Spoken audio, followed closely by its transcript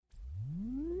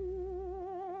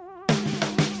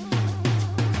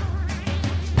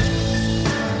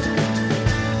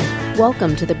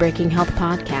Welcome to the Breaking Health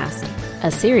Podcast,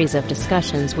 a series of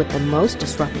discussions with the most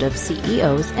disruptive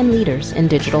CEOs and leaders in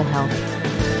digital health.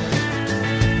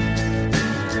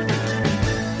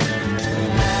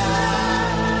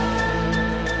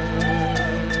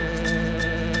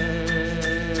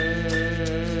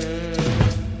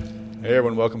 Hey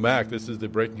everyone, welcome back. This is the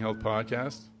Breaking Health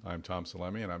Podcast. I'm Tom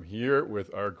Salemi, and I'm here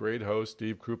with our great host,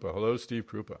 Steve Krupa. Hello, Steve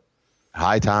Krupa.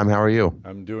 Hi, Tom. How are you?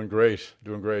 I'm doing great.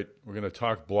 We're going to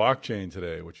talk blockchain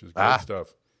today, which is great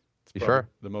stuff. It's sure?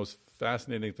 The most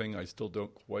fascinating thing I still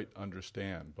don't quite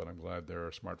understand, but I'm glad there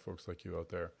are smart folks like you out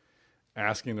there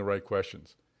asking the right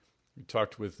questions. We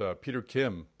talked with Peter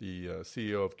Kim, the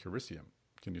CEO of Curicium.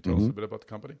 Can you tell us a bit about the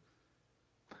company?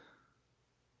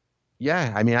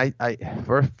 Yeah, I mean,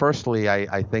 firstly,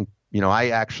 I think,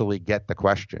 I actually get the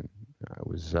question. I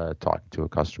was talking to a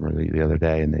customer the other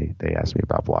day, and they asked me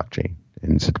about blockchain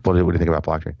and said, what do you think about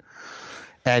blockchain?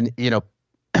 And, the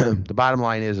bottom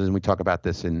line is, and we talk about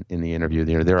this in the interview,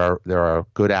 there are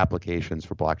good applications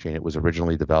for blockchain. It was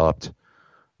originally developed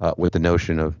with the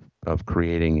notion of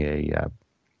creating a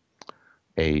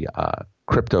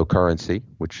cryptocurrency,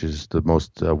 which is the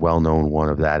most well-known one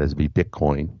of that is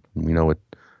Bitcoin. And we know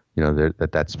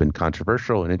that's been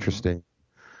controversial and interesting,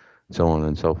 so on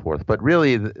and so forth. But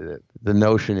really, the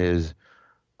notion is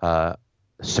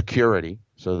security.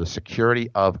 So the security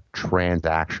of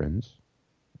transactions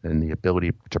and the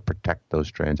ability to protect those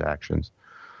transactions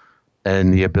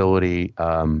and the ability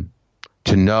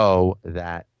to know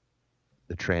that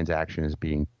the transaction is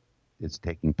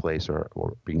taking place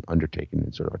or being undertaken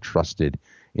in sort of a trusted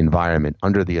environment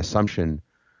under the assumption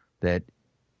that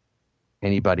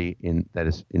anybody that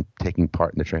is taking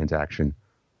part in the transaction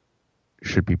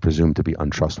should be presumed to be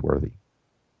untrustworthy.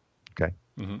 Okay.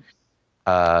 Mm-hmm.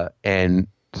 And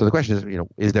so the question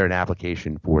is there an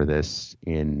application for this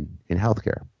in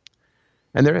healthcare?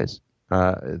 And there is.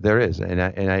 And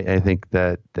I think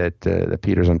that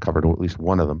Peter's uncovered at least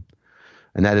one of them.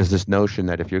 And that is this notion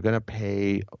that if you're going to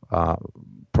pay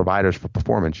providers for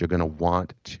performance, you're going to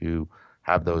want to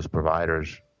have those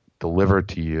providers deliver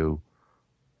to you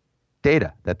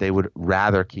data that they would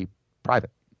rather keep private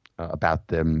about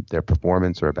their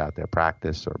performance or about their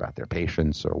practice or about their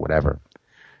patients or whatever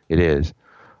it is.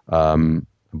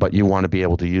 But you want to be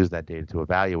able to use that data to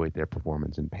evaluate their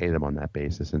performance and pay them on that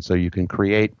basis. And so you can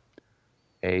create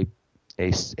a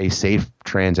safe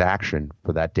transaction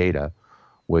for that data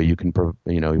where you can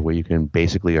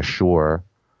basically assure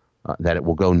that it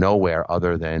will go nowhere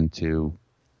other than to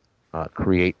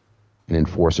create and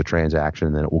enforce a transaction,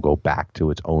 and then it will go back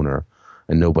to its owner,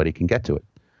 and nobody can get to it.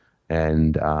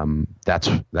 And that's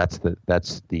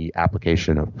the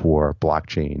application for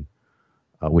blockchain,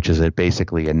 which is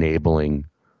basically enabling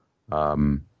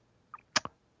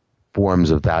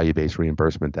forms of value-based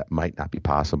reimbursement that might not be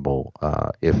possible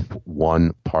if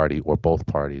one party or both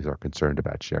parties are concerned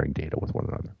about sharing data with one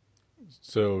another.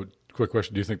 So, quick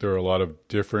question: do you think there are a lot of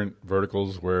different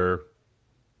verticals where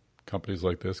companies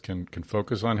like this can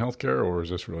focus on healthcare, or is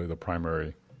this really the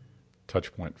primary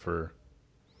touch point for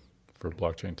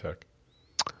blockchain tech?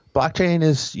 Blockchain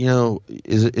is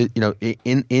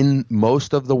in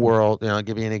most of the world. I'll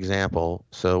give you an example.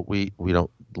 So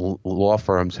law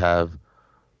firms have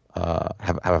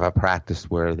a practice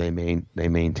where they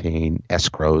maintain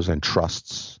escrows and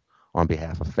trusts on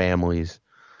behalf of families.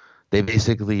 They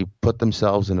basically put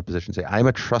themselves in a position to say, I'm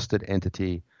a trusted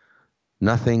entity.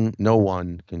 No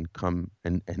one can come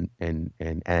and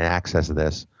access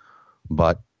this,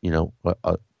 but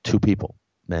two people.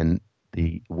 Then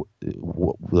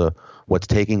what's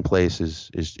taking place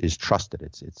is trusted.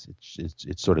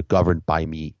 It's sort of governed by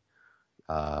me.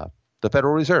 The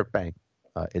Federal Reserve Bank,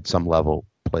 at some level,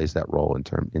 plays that role in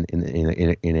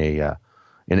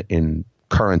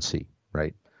currency,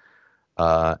 right?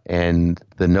 And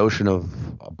the notion of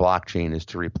a blockchain is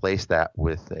to replace that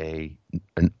with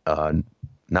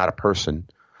not a person,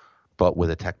 but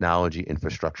with a technology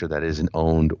infrastructure that isn't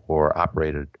owned or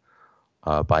operated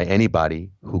by anybody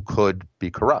who could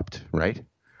be corrupt, right?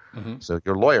 Mm-hmm. So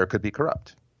your lawyer could be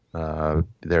corrupt.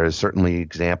 There are certainly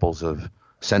examples of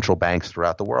central banks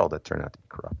throughout the world that turn out to be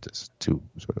corrupt. As two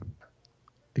sort of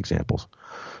examples.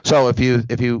 So if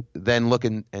you then look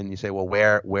and you say, well,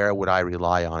 where would I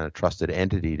rely on a trusted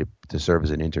entity to serve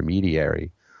as an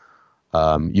intermediary?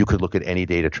 You could look at any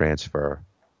data transfer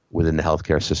within the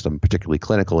healthcare system, particularly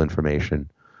clinical information,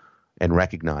 and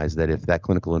recognize that if that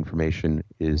clinical information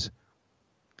is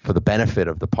for the benefit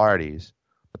of the parties,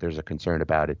 but there's a concern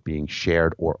about it being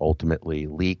shared or ultimately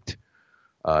leaked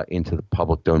into the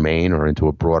public domain or into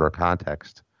a broader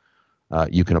context,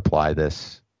 you can apply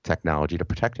this technology to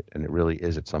protect it. And it really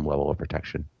is at some level of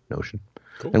protection notion.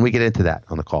 Cool. And we get into that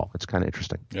on the call. It's kind of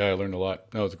interesting. Yeah, I learned a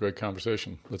lot. No, it's a great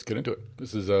conversation. Let's get into it.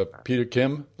 This is Peter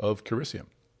Kim of Curisium.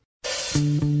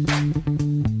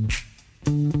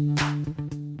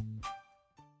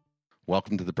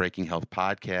 Welcome to the Breaking Health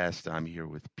Podcast. I'm here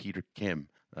with Peter Kim,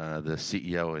 the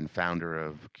CEO and founder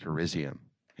of Curisium.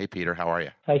 Hey, Peter, how are you?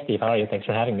 Hi, Steve. How are you? Thanks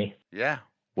for having me. Yeah,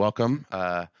 welcome.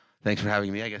 Thanks for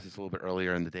having me. I guess it's a little bit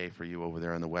earlier in the day for you over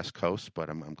there on the West Coast, but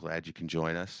I'm glad you can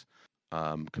join us.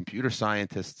 Computer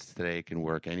scientists today can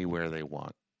work anywhere they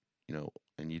want,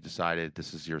 and you decided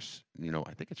this is your,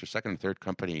 I think it's your second or third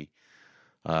company,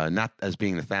 not as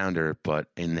being the founder, but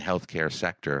in the healthcare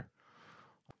sector.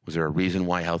 Was there a reason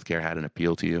why healthcare had an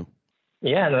appeal to you?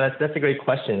 Yeah, no, that's a great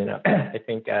question. I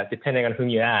think depending on whom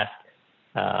you ask,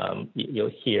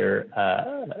 you'll hear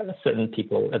certain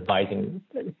people advising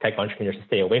tech entrepreneurs to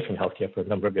stay away from healthcare for a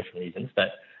number of different reasons.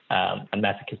 But I'm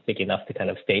masochistic enough to kind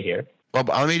of stay here. Well,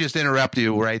 let me just interrupt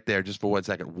you right there just for 1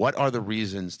 second. What are the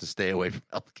reasons to stay away from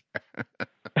healthcare?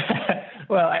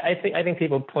 Well, I think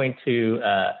people point to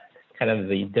kind of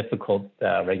the difficult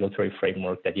regulatory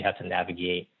framework that you have to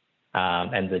navigate,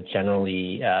 and the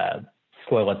generally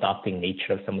slow adopting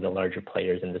nature of some of the larger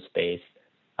players in the space.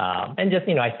 And just,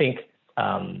 I think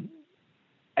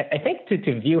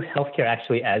to view healthcare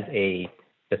actually as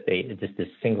just a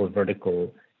single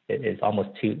vertical is almost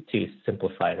too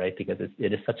simplified, right? Because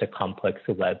it is such a complex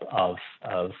web of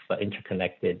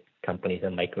interconnected companies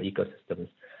and micro ecosystems.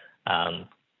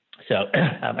 So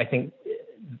I think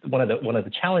one of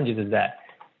the challenges is that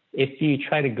if you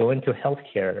try to go into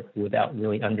healthcare without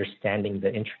really understanding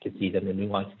the intricacies and the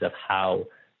nuances of how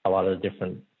a lot of the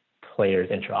different players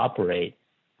interoperate,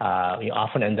 you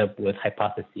often end up with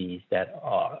hypotheses that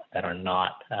are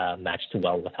not matched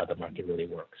well with how the market really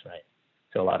works, right?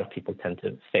 So a lot of people tend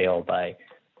to fail by,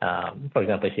 for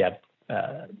example, if you have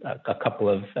a couple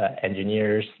of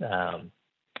engineers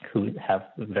who have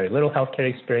very little healthcare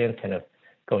experience, kind of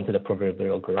go into the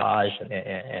proverbial garage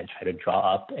and try to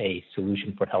draw up a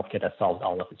solution for healthcare that solves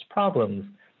all of its problems,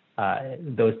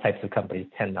 those types of companies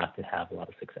tend not to have a lot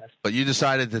of success. But you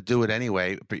decided to do it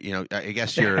anyway. But I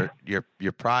guess your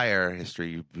prior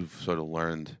history, you've sort of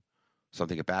learned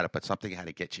something about it, but something had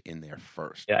to get you in there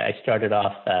first. Yeah, I started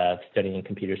off studying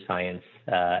computer science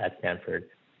at Stanford,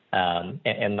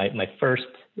 and my first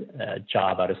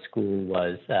job out of school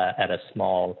was at a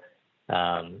small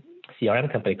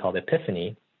CRM company called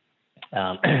Epiphany,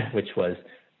 which was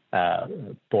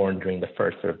born during the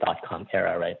first sort of .com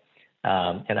era, right?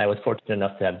 And I was fortunate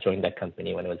enough to have joined that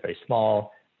company when it was very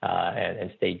small and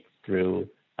stayed through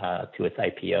to its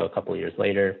IPO a couple of years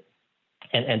later,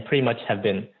 and pretty much have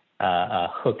been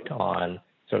hooked on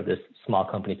sort of this small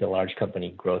company to large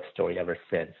company growth story ever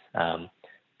since.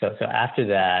 So after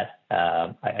that,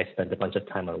 I spent a bunch of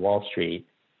time on Wall Street,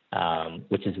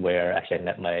 which is where actually I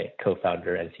met my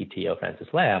co-founder and CTO, Francis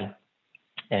Lam.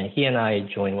 And he and I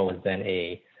joined what was then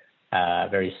a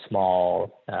very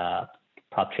small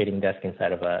prop trading desk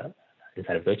inside of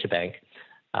Deutsche Bank.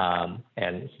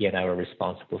 And he and I were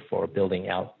responsible for building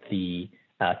out the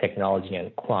technology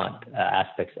and quant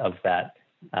aspects of that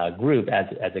group as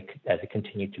it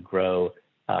continued to grow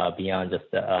beyond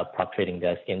just a prop trading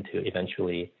desk into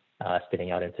eventually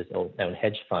spinning out into its own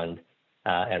hedge fund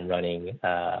and running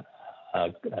a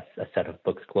set of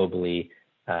books globally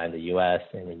in the U.S.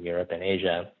 and in Europe and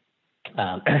Asia.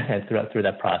 And through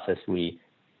that process, we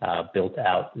built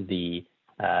out the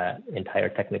entire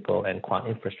technical and quant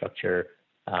infrastructure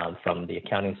from the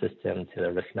accounting system to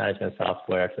the risk management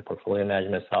software to the portfolio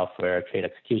management software, trade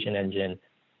execution engine,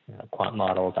 quant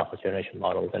models, alpha generation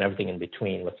models, and everything in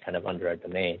between was kind of under our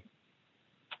domain.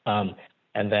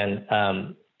 And then,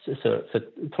 so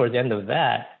towards the end of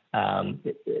that,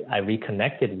 I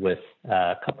reconnected with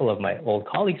a couple of my old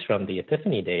colleagues from the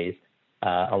Epiphany days,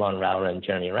 Alon Rauer and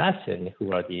Jeremy Rassin,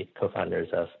 who are the co-founders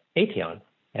of Aetion.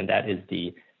 And that is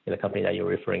the company that you're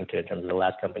referring to in terms of the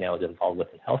last company I was involved with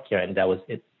in healthcare. And that was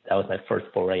it. That was my first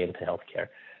foray into healthcare.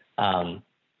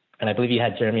 And I believe you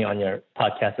had Jeremy on your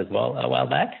podcast as well a while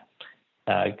back.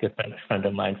 A good friend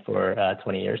of mine for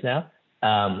 20 years now.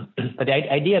 But the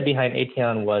idea behind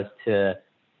Aetion was to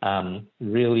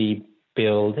really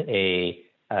build a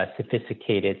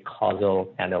sophisticated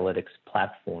causal analytics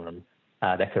platform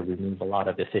that could remove a lot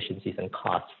of efficiencies and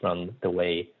costs from the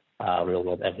way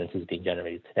real-world evidence is being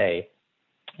generated today.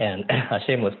 And a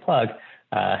shameless plug,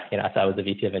 so I was the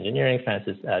VP of engineering.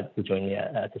 Francis, who joined me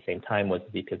at the same time, was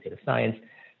the VP of data science.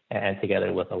 And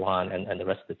together with Alon and the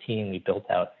rest of the team, we built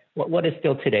out what is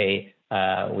still today,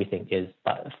 we think, is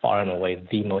far and away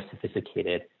the most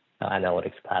sophisticated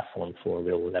analytics platform for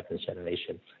real-world evidence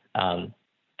generation.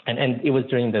 And it was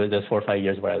during those 4 or 5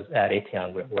 years where I was at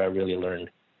Aetion where I really learned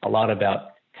a lot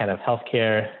about kind of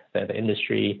healthcare, the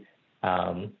industry,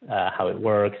 how it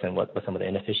works, and what some of the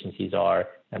inefficiencies are,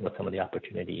 and what some of the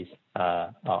opportunities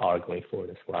are going forward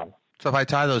as well. So if I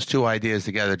tie those two ideas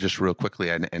together just real quickly,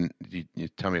 and you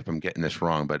tell me if I'm getting this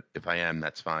wrong, but if I am,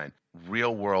 that's fine.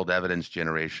 Real world evidence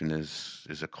generation is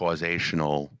a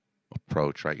causational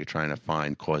approach, right? You're trying to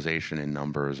find causation in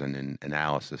numbers and in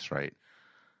analysis, right?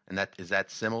 And is that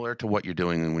similar to what you're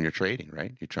doing when you're trading,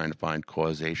 right? You're trying to find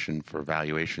causation for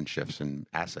valuation shifts in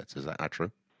assets. Is that not true?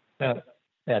 Yeah,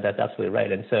 that's absolutely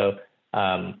right. And so,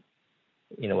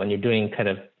 when you're doing kind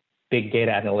of big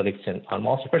data analytics on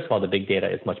Wall Street, first of all, the big data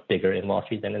is much bigger in Wall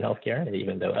Street than in healthcare. And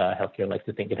even though healthcare likes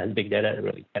to think it has big data, it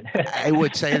really can. I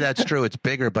would say that's true. It's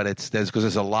bigger, but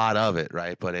there's a lot of it,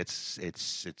 right? But it's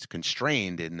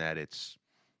constrained in that it's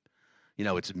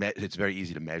very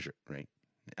easy to measure, right?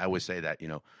 I would say that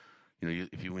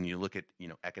when you look at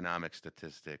economic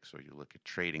statistics, or you look at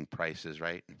trading prices,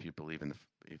 right? If you believe in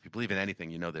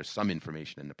anything, there's some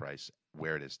information in the price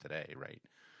where it is today, right?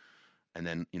 And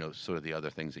then sort of the other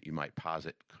things that you might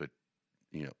posit could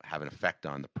have an effect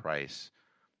on the price.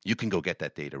 You can go get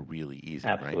that data really easy.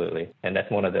 Absolutely, right? And that's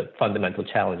one of the fundamental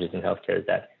challenges in healthcare is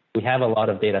that we have a lot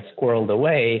of data squirreled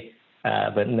away,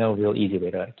 but no real easy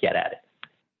way to get at it.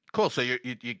 Cool. So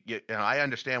I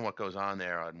understand what goes on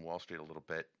there on Wall Street a little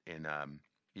bit. And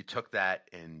you took that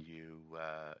and you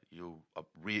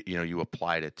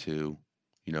applied it to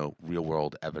real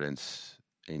world evidence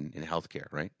in healthcare,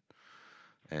 right?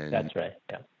 And that's right.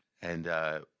 Yeah. And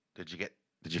did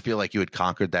you feel like you had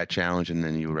conquered that challenge and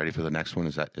then you were ready for the next one?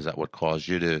 Is that what caused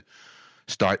you to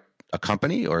start a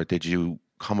company, or did you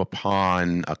come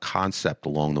upon a concept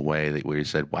along the way where you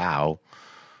said, "Wow,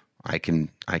 I can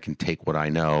take what I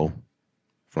know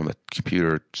from a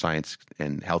computer science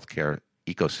and healthcare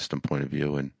ecosystem point of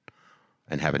view and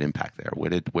have an impact there"?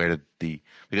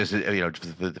 Because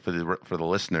for the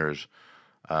listeners,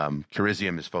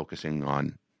 Curisium is focusing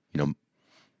on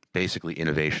basically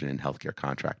innovation in healthcare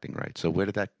contracting, right? So where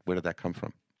did that come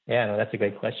from? Yeah, no, that's a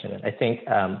great question. And I think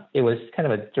it was kind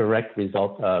of a direct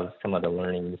result of some of the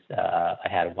learnings I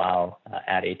had while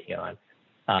at Aetion.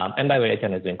 And by the way,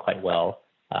 Aetion is doing quite well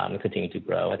and continuing to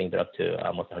grow. I think they're up to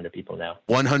almost 100 people now.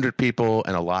 100 people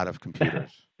and a lot of computers.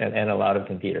 and a lot of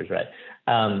computers, right?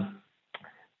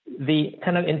 The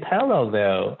kind of in parallel,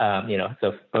 though,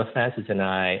 so both Francis and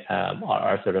I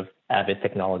are sort of avid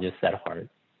technologists at heart.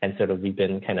 And sort of we've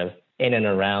been kind of in and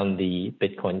around the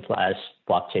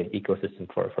Bitcoin/blockchain ecosystem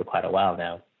for quite a while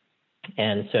now.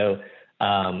 And so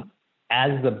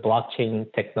as the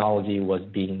blockchain technology was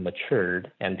being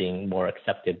matured and being more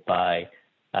accepted by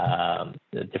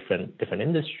the different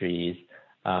industries,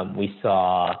 we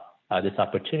saw this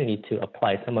opportunity to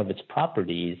apply some of its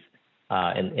properties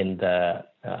in the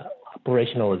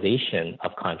operationalization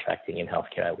of contracting in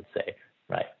healthcare, I would say,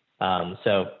 right?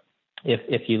 So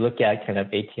if you look at kind of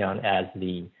Aetion as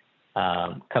the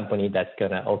company that's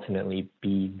going to ultimately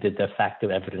be the de facto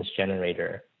evidence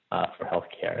generator for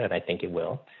healthcare, and I think it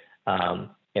will,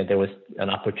 and there was an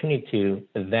opportunity to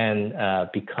then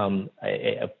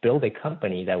build a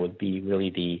company that would be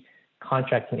really the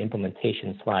contracting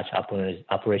implementation /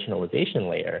 operationalization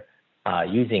layer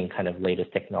using kind of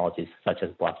latest technologies such as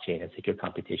blockchain and secure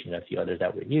computation and a few others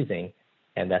that we're using.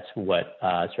 And that's what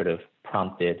sort of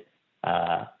prompted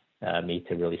me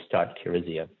to really start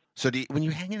Curisium. So when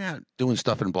you're hanging out doing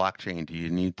stuff in blockchain, do you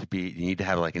need to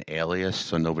have like an alias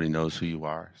so nobody knows who you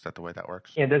are? Is that the way that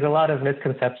works? Yeah, there's a lot of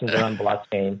misconceptions around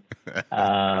blockchain.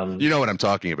 You know what I'm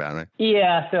talking about, right?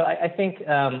 Yeah, so I think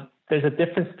there's a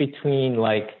difference between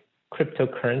like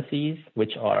cryptocurrencies,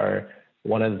 which are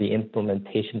one of the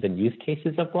implementations and use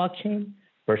cases of blockchain,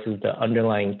 versus the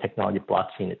underlying technology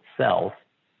blockchain itself,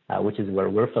 which is where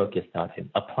we're focused on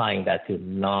applying that to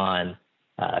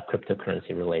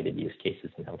cryptocurrency related use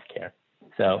cases in healthcare.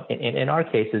 So in our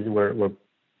cases, we're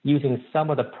using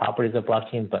some of the properties of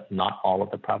blockchain, but not all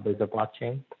of the properties of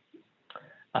blockchain,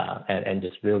 and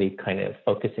just really kind of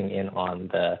focusing in on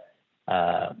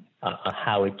on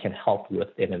how it can help with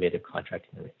innovative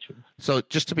contracting arrangements. So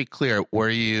just to be clear, were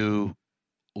you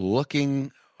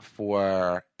looking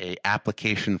for a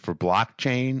application for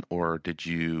blockchain, or did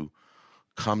you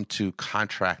come to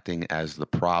contracting as the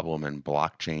problem and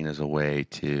blockchain as a way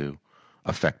to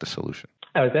affect the solution?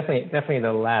 I was definitely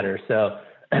the latter. So,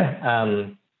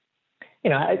 now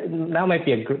might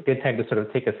be a good time to sort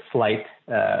of take a slight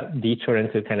detour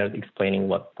into kind of explaining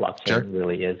what blockchain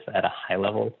really is at a high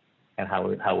level and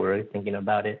how we're thinking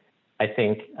about it. I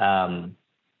think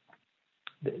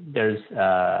there's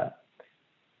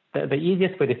the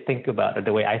easiest way to think about it,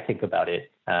 the way I think about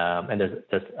it, and there's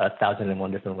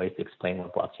 1,001 different ways to explain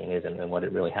what blockchain is and what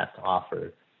it really has to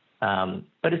offer.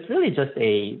 But it's really just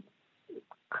a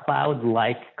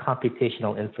cloud-like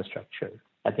computational infrastructure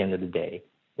at the end of the day.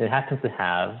 It happens to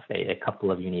have a couple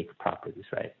of unique properties,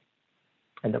 right?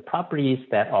 And the properties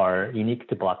that are unique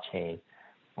to blockchain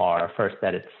are first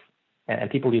that it's, and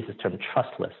people use this term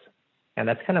trustless. And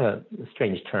that's kind of a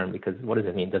strange term because what does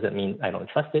it mean? Does it mean I don't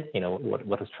trust it?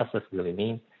 What does trustless really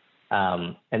mean?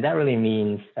 And that really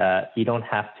means you don't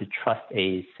have to trust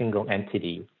a single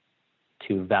entity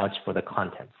to vouch for the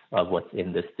contents of what's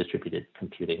in this distributed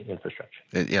computing infrastructure.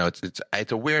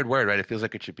 It's a weird word, right? It feels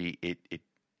like it should be it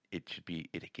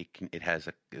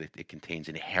contains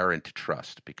inherent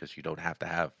trust because you don't have to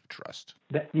have trust.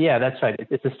 Yeah, that's right.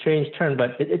 It's a strange term,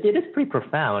 but it is pretty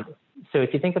profound. So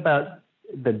if you think about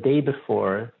the day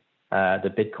before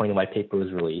the Bitcoin white paper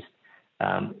was released,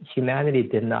 humanity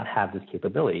did not have this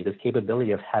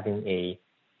capability of having a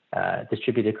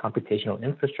distributed computational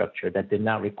infrastructure that did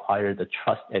not require the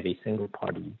trust of a single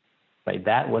party. Right?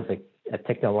 That was a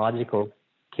technological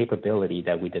capability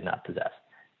that we did not possess.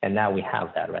 And now we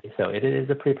have that, right? So it is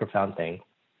a pretty profound thing.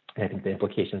 And I think the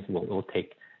implications will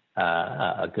take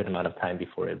a good amount of time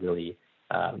before it really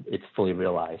it's fully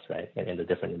realized, right, in the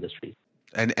different industries.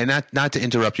 And not to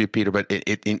interrupt you, Peter, but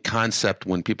in concept,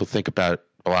 when people think about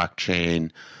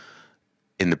blockchain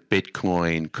in the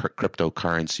Bitcoin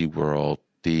cryptocurrency world,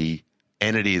 the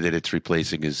entity that it's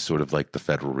replacing is sort of like the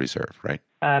Federal Reserve, right?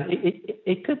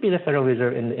 It could be the Federal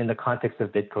Reserve in the context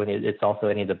of Bitcoin. It's also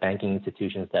any of the banking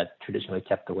institutions that traditionally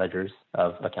kept the ledgers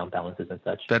of account balances and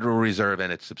such. Federal Reserve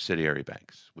and its subsidiary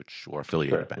banks, or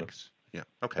affiliated banks. Yeah.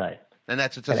 Okay. Right. And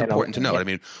that's important to note. I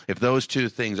mean, if those two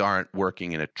things aren't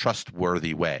working in a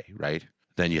trustworthy way, right,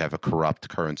 then you have a corrupt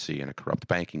currency and a corrupt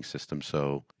banking system.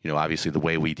 So, obviously the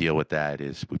way we deal with that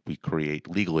is we create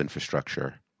legal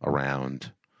infrastructure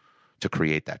around to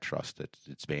create that trust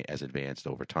that's as advanced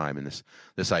over time. And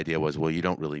this idea was, well, you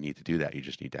don't really need to do that. You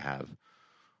just need to have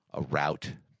a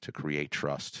route to create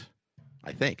trust,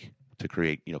 I think, to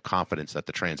create confidence that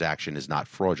the transaction is not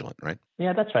fraudulent, right?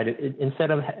 Yeah, that's right.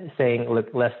 Instead of saying, look,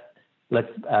 let's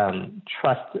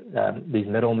trust these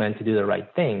middlemen to do the right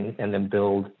things and then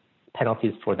build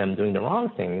penalties for them doing the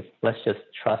wrong things, let's just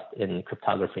trust in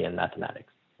cryptography and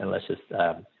mathematics. And let's just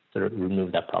sort of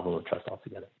remove that problem of trust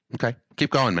altogether. Okay.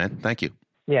 Keep going, man. Thank you.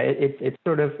 Yeah, it's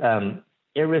sort of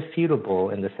irrefutable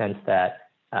in the sense that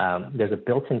there's a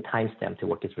built-in timestamp to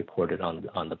what gets recorded on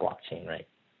the blockchain, right?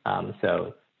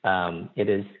 So it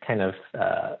is kind of,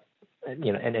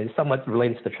 and it's somewhat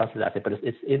related to the trustless asset, but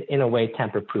it's in a way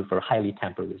tamper-proof or highly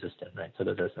tamper-resistant, right? So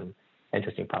those are some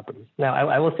interesting properties. Now,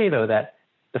 I will say, though, that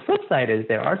the flip side is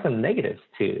there are some negatives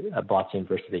to a blockchain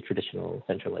versus a traditional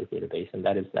centralized database, and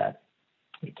that is that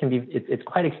it's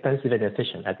quite expensive and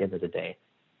efficient at the end of the day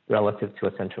relative to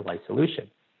a centralized solution.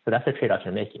 So that's the trade-off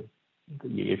you're making.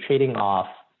 You're trading off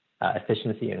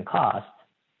efficiency and cost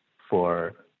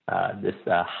for this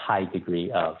high degree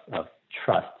of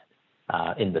trust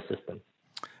in the system.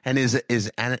 And is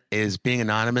being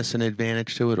anonymous an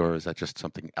advantage to it, or is that just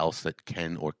something else that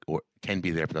can or can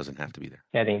be there but doesn't have to be there?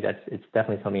 I think it's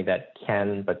definitely something that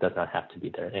can but does not have to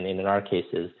be there. And in our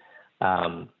cases,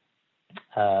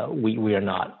 we are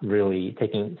not really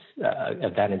taking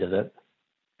advantage of the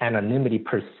anonymity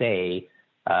per se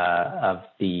of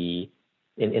in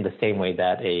the same way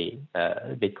that a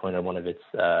Bitcoin or one of its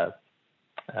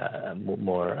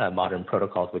more modern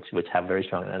protocols, which have very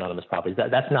strong anonymous properties.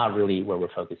 That's not really where we're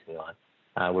focusing on.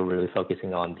 We're really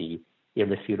focusing on the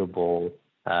irrefutable,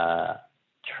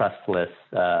 trustless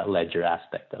ledger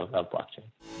aspect of blockchain.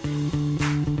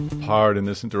 Pardon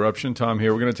this interruption. Tom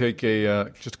here. We're going to take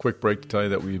just a quick break to tell you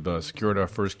that we've secured our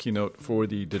first keynote for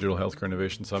the Digital Healthcare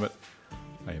Innovation Summit.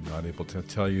 I am not able to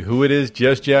tell you who it is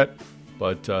just yet,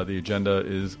 but the agenda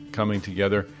is coming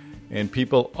together. And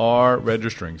people are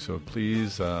registering, so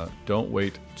please don't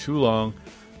wait too long.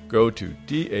 Go to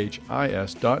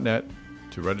dhis.net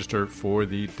to register for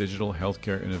the Digital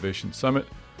Healthcare Innovation Summit,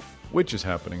 which is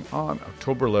happening on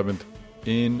October 11th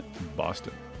in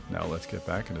Boston. Now let's get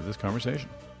back into this conversation.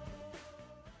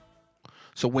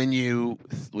 So when you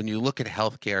look at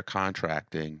healthcare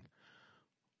contracting,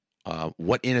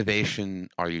 what innovation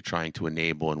are you trying to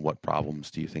enable, and what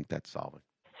problems do you think that's solving?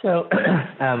 So,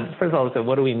 first of all, so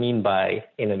what do we mean by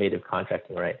innovative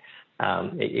contracting, right?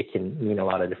 It can mean a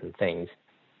lot of different things.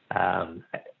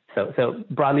 So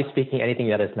broadly speaking, anything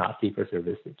that is not fee for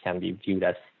service can be viewed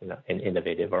as an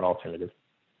innovative or alternative.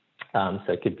 So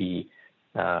it could be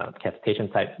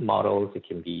capitation type models. It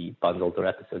can be bundles or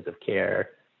episodes of care.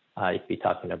 You could be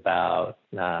talking about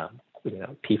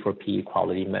P4P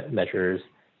quality measures,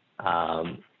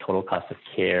 total cost of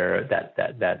care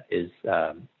that is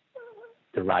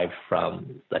derived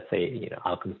from, let's say,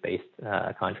 outcomes-based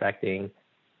contracting,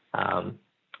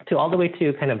 to all the way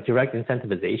to kind of direct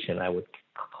incentivization. I would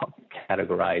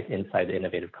categorize inside the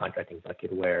innovative contracting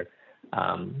bucket, where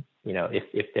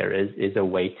if there is a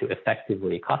way to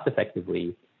cost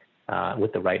effectively,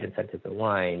 with the right incentives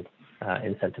aligned,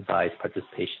 incentivize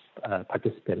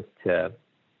participants to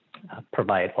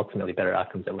provide ultimately better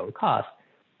outcomes at lower cost,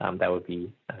 that would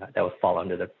fall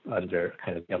under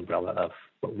kind of the umbrella of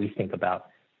what we think about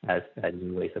as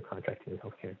new ways of contracting in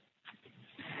healthcare.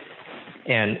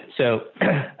 And so,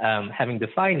 having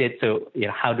defined it, so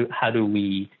how do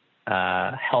we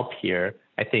help here?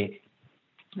 I think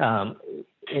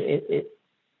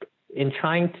in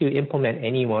trying to implement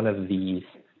any one of these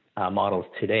models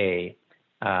today,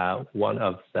 one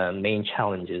of the main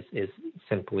challenges is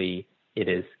simply it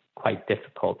is quite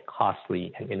difficult,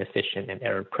 costly, and inefficient and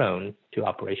error-prone to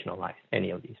operationalize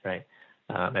any of these, right?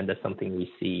 And that's something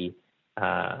we see,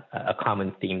 a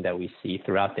common theme that we see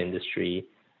throughout the industry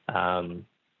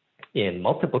in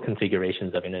multiple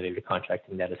configurations of innovative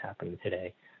contracting that is happening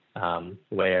today,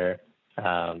 where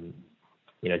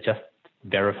just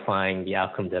verifying the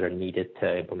outcomes that are needed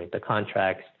to implement the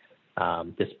contracts,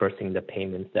 dispersing the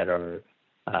payments that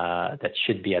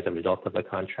should be as a result of the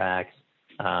contracts,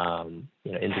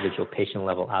 individual patient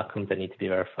level outcomes that need to be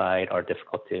verified are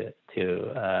difficult to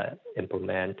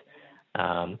implement.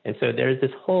 And so there's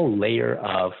this whole layer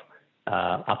of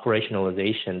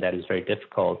operationalization that is very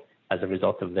difficult as a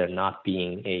result of there not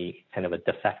being a kind of a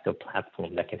de facto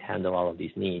platform that can handle all of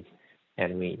these needs.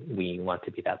 And we want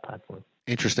to be that platform.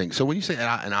 Interesting. So when you say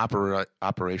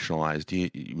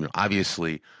operationalized,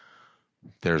 obviously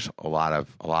there's a lot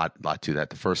to that.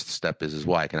 The first step is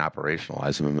I can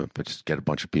operationalize them, but just get a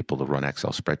bunch of people to run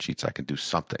Excel spreadsheets. I can do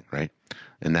something, right?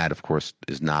 And that, of course,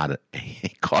 is not a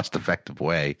cost-effective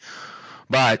way.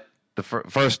 But the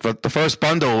first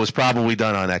bundle was probably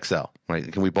done on Excel,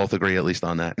 right? Can we both agree at least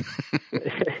on that?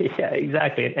 Yeah,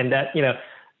 exactly. And that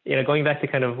going back to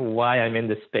kind of why I'm in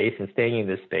this space and staying in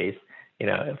this space,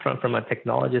 from a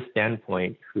technologist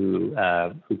standpoint, who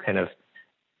kind of,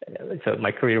 so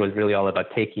my career was really all about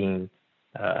taking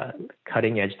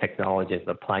cutting edge technologies and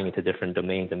applying it to different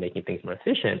domains and making things more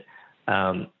efficient.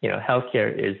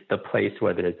 Healthcare is the place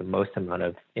where there is the most amount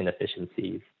of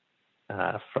inefficiencies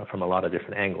from a lot of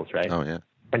different angles, right? Oh yeah.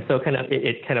 And so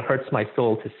it kind of hurts my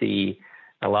soul to see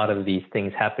a lot of these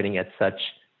things happening at such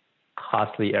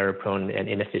costly, error-prone, and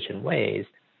inefficient ways,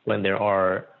 when there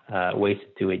are ways to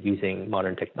do it using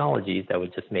modern technologies that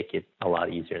would just make it a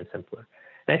lot easier and simpler.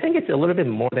 And I think it's a little bit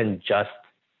more than just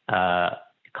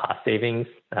cost savings,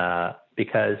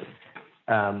 because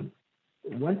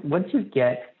once you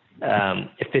get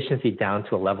efficiency down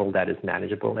to a level that is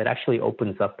manageable, it actually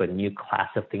opens up a new class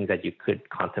of things that you could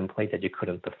contemplate that you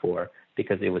couldn't before,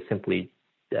 because it was simply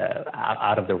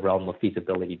out of the realm of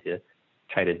feasibility to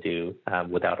try to do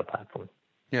without a platform.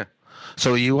 Yeah.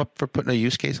 So are you up for putting a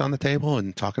use case on the table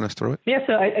and talking us through it? Yeah.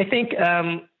 So I think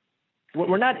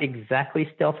we're not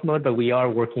exactly stealth mode, but we are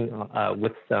working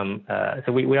with some.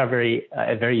 So we are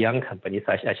a very young company.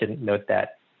 So I should note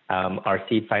that our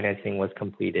seed financing was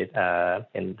completed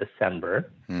in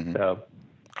December. Mm-hmm. So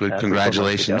good.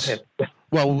 Congratulations.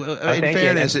 Well, in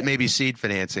fairness, it may be seed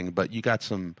financing, but you got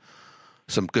some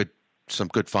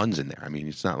good funds in there. I mean,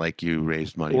 it's not like you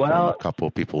raised money from a couple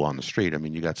of people on the street. I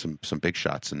mean, you got some big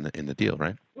shots in the deal,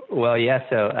 right? Well, yeah.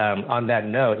 So on that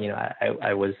note,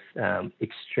 I was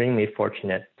extremely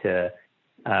fortunate to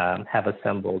have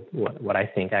assembled what I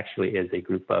think actually is a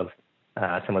group of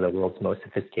some of the world's most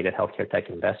sophisticated healthcare tech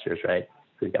investors, right?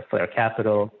 We've got Flare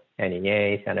Capital,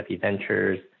 NEA, Sanofi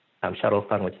Ventures, Shuttle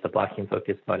Fund, which is the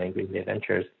blockchain-focused fund, and Green Bay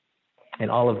Ventures. And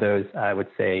all of those, I would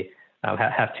say,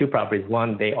 have two properties.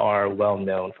 One, they are well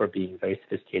known for being very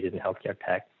sophisticated in healthcare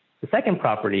tech. The second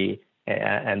property,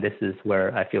 and this is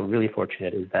where I feel really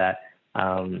fortunate, is that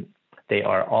they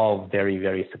are all very,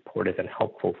 very supportive and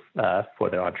helpful for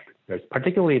their entrepreneurs,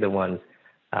 particularly the ones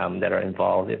that are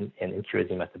involved in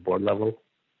Curism at the board level,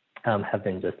 have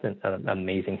been just an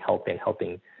amazing help in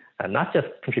helping not just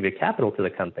contribute capital to the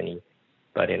company,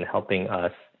 but in helping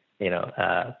us,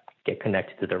 get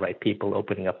connected to the right people,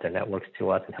 opening up their networks to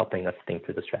us, and helping us think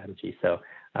through the strategy. So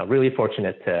really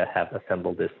fortunate to have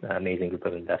assembled this amazing group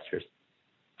of investors.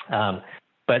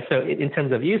 But so in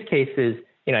terms of use cases,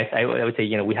 I would say,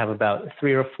 we have about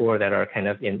 3 or 4 that are kind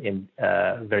of in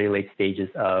very late stages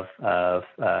of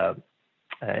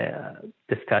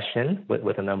discussion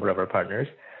with a number of our partners.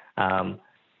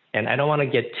 And I don't want to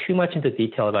get too much into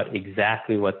detail about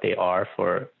exactly what they are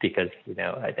because,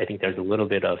 I think there's a little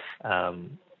bit of,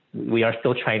 we are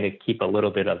still trying to keep a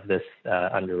little bit of this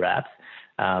under wraps.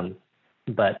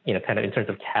 But, kind of in terms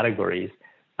of categories,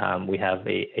 we have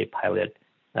a pilot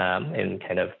in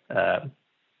kind of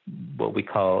what we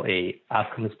call a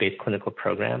outcomes-based clinical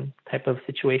program type of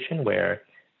situation where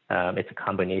it's a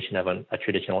combination of a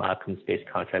traditional outcomes-based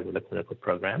contract with a clinical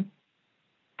program.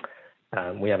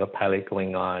 We have a pilot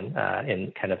going on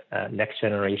in kind of next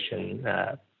generation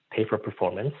pay for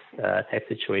performance type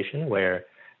situation where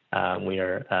we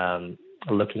are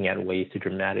looking at ways to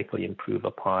dramatically improve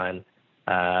upon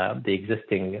the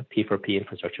existing P4P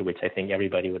infrastructure, which I think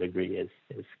everybody would agree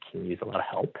can use a lot of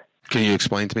help. Can you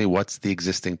explain to me what's the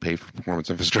existing pay for performance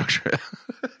infrastructure?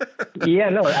 Yeah,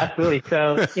 no, absolutely.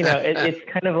 So,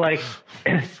 it's kind of like,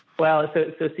 well,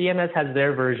 so CMS has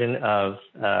their version of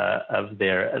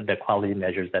the quality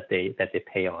measures that they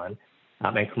pay on,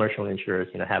 and commercial insurers,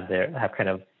 have kind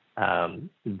of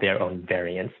their own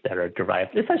variants that are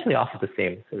derived essentially off of the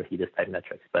same sort of HEDIS type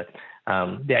metrics. But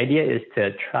the idea is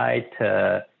to try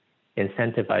to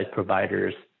incentivize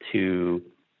providers to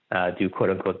do quote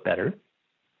unquote better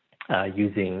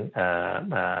using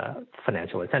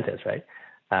financial incentives, right?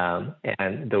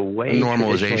 And the way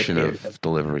normalization of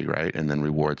delivery, right, and then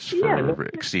rewards for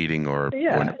exceeding or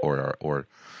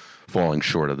falling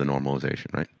short of the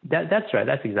normalization, right? That's right.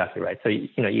 That's exactly right. So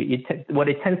what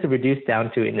it tends to reduce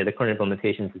down to in the current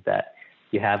implementations is that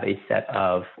you have a set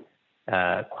of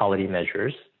quality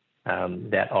measures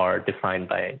that are defined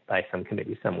by some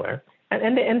committee somewhere,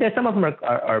 and there some of them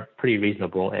are pretty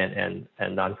reasonable and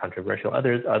non-controversial.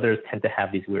 Others tend to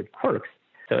have these weird quirks.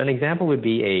 So an example would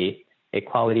be a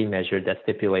quality measure that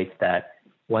stipulates that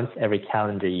once every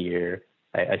calendar year,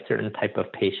 a certain type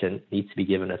of patient needs to be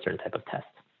given a certain type of test.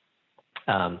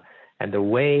 And the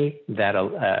way that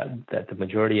the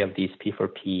majority of these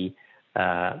P4P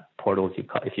portals,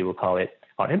 if you will call it,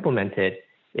 are implemented,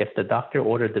 if the doctor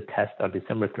ordered the test on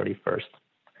December 31st,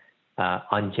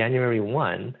 on January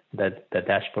 1, the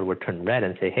dashboard would turn red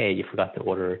and say, hey, you forgot to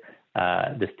order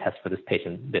this test for this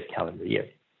patient this calendar year,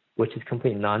 which is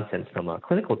complete nonsense from a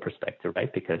clinical perspective,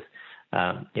 right? Because,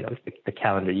 the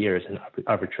calendar year is an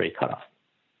arbitrary cutoff.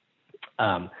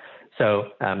 So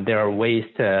there are ways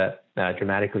to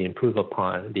dramatically improve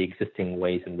upon the existing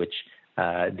ways in which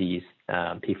these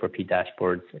P4P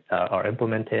dashboards are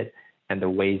implemented and the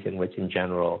ways in which, in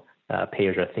general,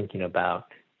 payers are thinking about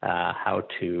how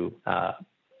to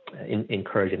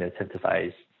encourage and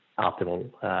incentivize optimal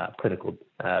clinical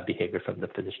behavior from the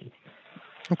physicians.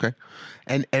 Okay.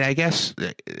 And I guess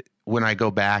when I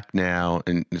go back now,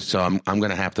 and so I'm going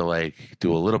to have to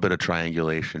do a little bit of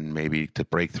triangulation maybe to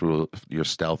break through your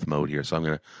stealth mode here. So I'm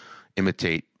going to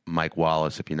imitate Mike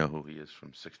Wallace, if you know who he is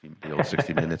from the old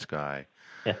 60 Minutes guy.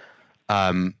 Yeah.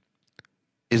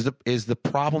 Is the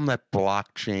problem that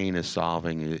blockchain is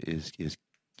solving is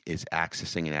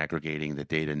accessing and aggregating the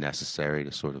data necessary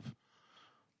to sort of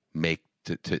make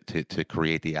to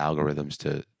create the algorithms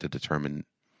to determine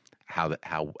how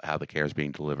the care is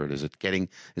being delivered? Is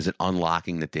it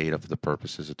unlocking the data for the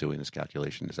purposes of doing this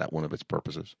calculation? Is that one of its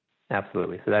purposes?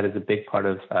 Absolutely. So that is a big part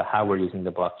of how we're using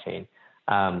the blockchain.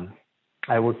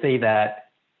 I will say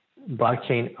that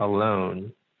blockchain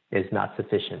alone is not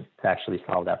sufficient to actually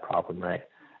solve that problem, right?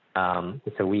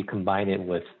 So we combine it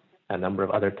with a number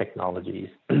of other technologies,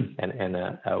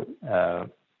 so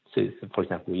for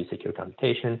example, we use secure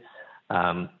computation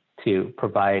to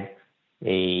provide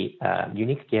a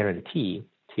unique guarantee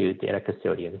to data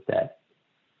custodians that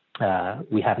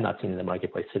we have not seen in the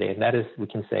marketplace today. And that is, we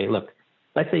can say, look,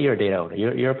 let's say you're a data owner,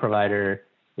 you're a provider,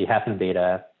 you have some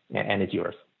data, and it's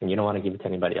yours, and you don't want to give it to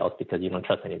anybody else because you don't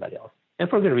trust anybody else, and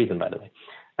for good reason, by the way.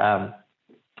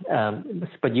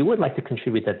 But you would like to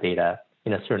contribute that data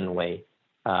in a certain way,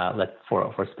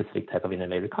 for a specific type of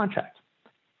innovative contract.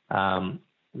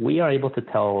 We are able to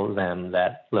tell them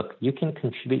that, look, you can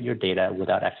contribute your data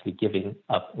without actually giving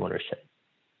up ownership.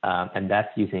 And that's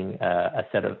using a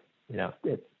set of,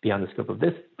 it's beyond the scope of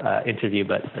this interview,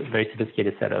 but a very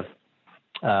sophisticated set of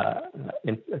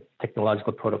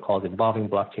technological protocols involving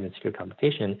blockchain and secure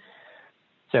computation,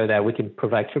 so that we can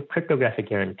provide cryptographic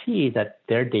guarantee that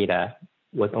their data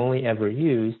was only ever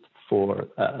used for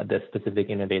the specific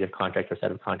innovative contract or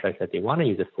set of contracts that they want to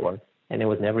use it for, and it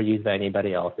was never used by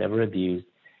anybody else, never abused.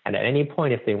 And at any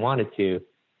point, if they wanted to,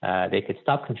 they could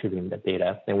stop contributing that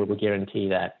data, and we will guarantee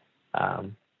that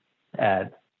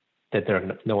that there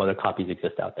are no other copies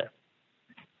exist out there.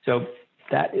 So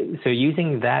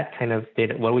using that kind of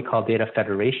data, what we call data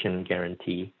federation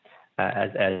guarantee,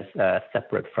 as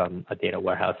separate from a data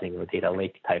warehousing or data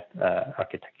lake type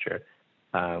architecture,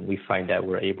 we find that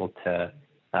we're able to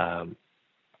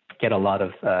get a lot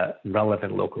of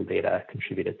relevant local data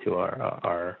contributed to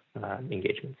our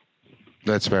engagements.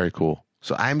 That's very cool.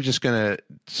 So I'm just going to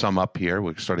sum up here.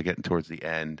 We're sort of getting towards the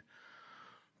end,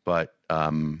 but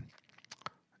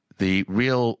the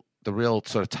real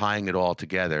sort of tying it all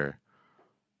together,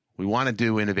 we want to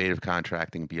do innovative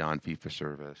contracting beyond fee for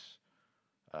service.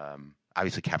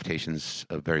 Obviously, capitation is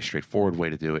a very straightforward way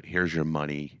to do it. Here's your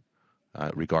money,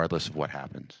 regardless of what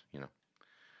happens,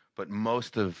 But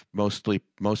most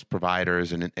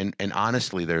providers, and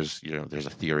honestly, there's a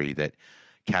theory that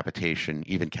capitation,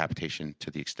 even capitation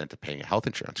to the extent of paying a health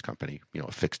insurance company,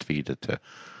 a fixed fee to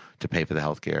pay for the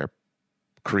healthcare,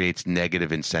 creates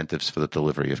negative incentives for the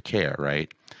delivery of care,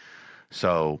 right?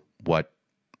 So what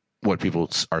people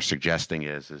are suggesting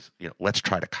is let's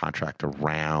try to contract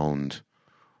around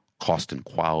cost and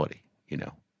quality,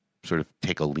 sort of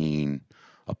take a lean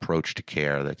approach to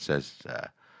care that says,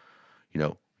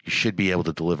 you should be able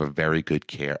to deliver very good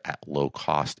care at low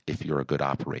cost if you're a good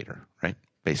operator, right?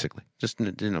 Basically, just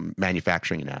in a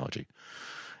manufacturing analogy.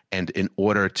 And in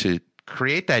order to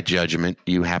create that judgment,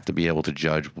 you have to be able to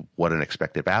judge what an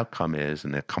expected outcome is.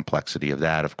 And the complexity of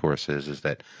that, of course, is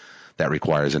that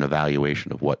requires an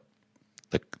evaluation of what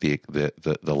the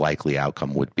likely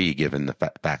outcome would be given the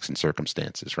facts and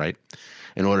circumstances, right?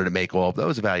 In order to make all of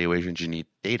those evaluations, you need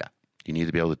data. You need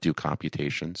to be able to do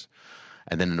computations.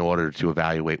 And then in order to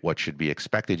evaluate what should be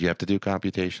expected, you have to do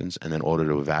computations. And then in order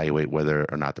to evaluate whether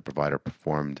or not the provider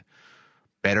performed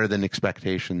better than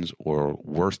expectations or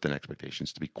worse than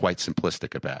expectations, to be quite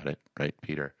simplistic about it, right,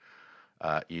 Peter?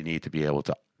 You need to be able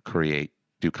to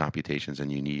do computations,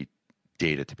 and you need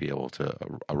data to be able to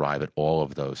arrive at all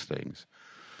of those things.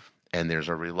 And there's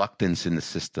a reluctance in the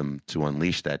system to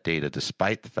unleash that data,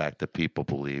 despite the fact that people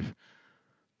believe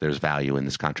there's value in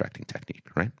this contracting technique,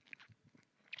 right?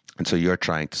 And so you're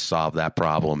trying to solve that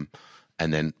problem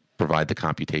and then provide the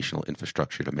computational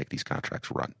infrastructure to make these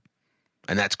contracts run.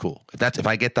 And that's cool. If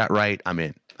I get that right, I'm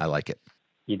in. I like it.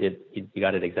 You did. You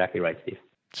got it exactly right, Steve.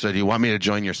 So do you want me to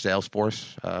join your sales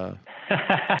force?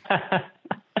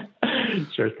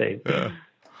 Sure thing.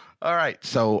 All right.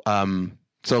 So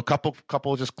a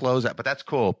couple just close that, but that's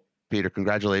cool, Peter.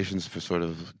 Congratulations for sort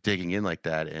of digging in like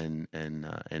that and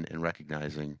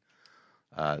recognizing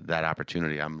that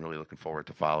opportunity. I'm really looking forward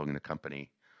to following the company.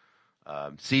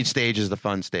 Seed stage is the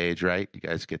fun stage, right? You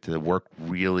guys get to work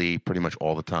really pretty much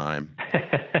all the time,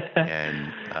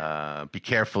 and be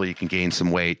careful. You can gain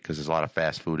some weight because there's a lot of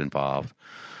fast food involved.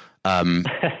 Tell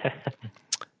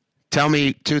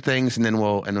me two things, and then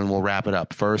we'll wrap it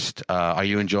up. First, are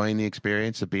you enjoying the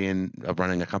experience of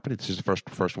running a company? This is the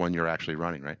first one you're actually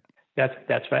running, right?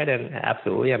 That's right, and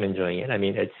absolutely, I'm enjoying it. I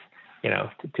mean, it's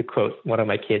to quote one of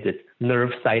my kids, it's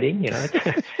nerve-sighting.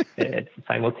 It's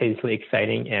simultaneously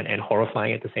exciting and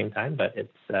horrifying at the same time, but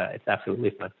it's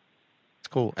absolutely fun. It's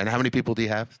cool. And how many people do you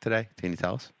have today? Can you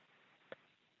tell us?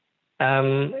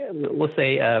 We'll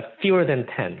say fewer than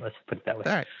 10. Let's put it that way.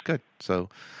 All right, good. So,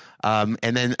 and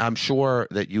then I'm sure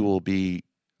that you will be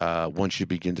once you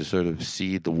begin to sort of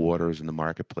seed the waters in the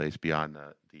marketplace beyond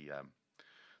the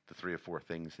 3 or 4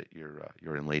 things that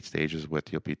you're in late stages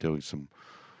with. You'll be doing some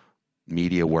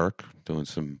media work, doing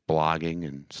some blogging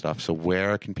and stuff. So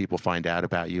where can people find out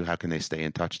about you? How can they stay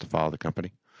in touch to follow the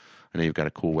company? I know you've got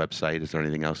a cool website. Is there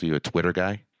anything else? Are you a Twitter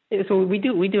guy? Yeah, so we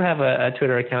do have a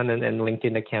Twitter account and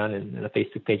LinkedIn account and a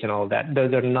Facebook page and all of that.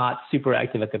 Those are not super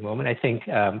active at the moment. I think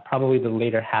probably the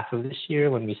later half of this year,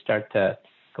 when we start to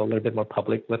go a little bit more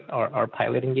public with our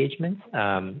pilot engagements,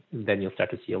 then you'll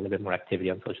start to see a little bit more activity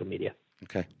on social media.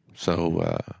 Okay.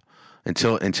 So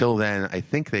until then, I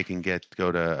think they can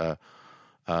go to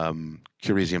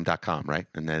Curesium.com, right?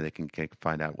 And then they can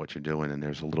find out what you're doing, and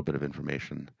there's a little bit of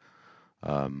information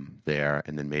there.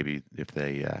 And then maybe if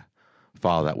they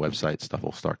follow that website, stuff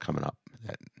will start coming up.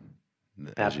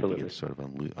 As you begin to sort of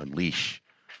unleash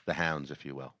the hounds, if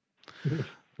you will.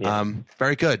 Yeah.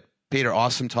 Very good. Peter,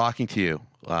 awesome talking to you.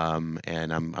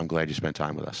 And I'm glad you spent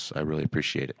time with us. I really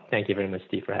appreciate it. Thank you very much,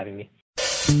 Steve, for having me.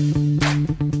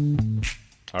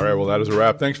 All right, well, that is a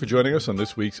wrap. Thanks for joining us on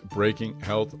this week's Breaking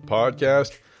Health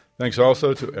podcast. Thanks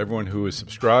also to everyone who is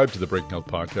subscribed to the Breaking Health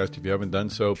podcast. If you haven't done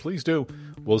so, please do.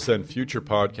 We'll send future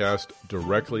podcasts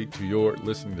directly to your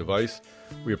listening device.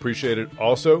 We appreciate it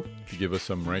also if you give us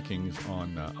some rankings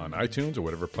on iTunes or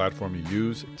whatever platform you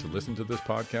use to listen to this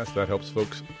podcast. That helps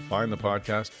folks find the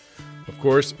podcast. Of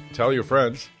course, tell your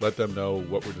friends. Let them know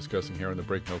what we're discussing here on the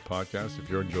Breaking Health podcast. If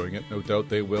you're enjoying it, no doubt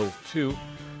they will too.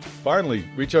 Finally,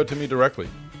 reach out to me directly.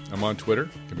 I'm on Twitter.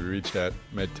 Can be reached at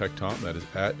MedTechTom. That is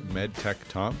at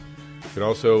MedTechTom. You can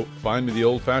also find me the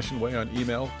old-fashioned way on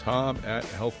email,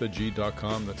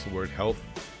 tom@healthag.com. That's the word health,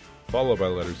 followed by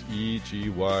the letters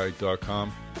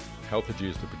EGY.com. Healthag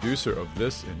is the producer of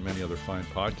this and many other fine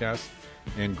podcasts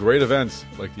and great events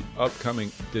like the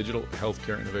upcoming Digital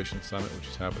Healthcare Innovation Summit, which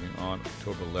is happening on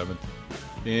October 11th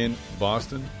in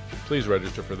Boston. Please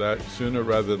register for that sooner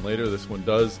rather than later. This one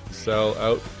does sell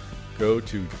out. Go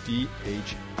to dhis.net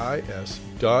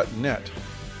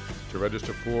to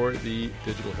register for the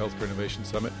Digital Healthcare Innovation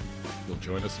Summit. You'll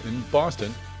join us in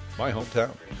Boston, my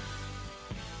hometown.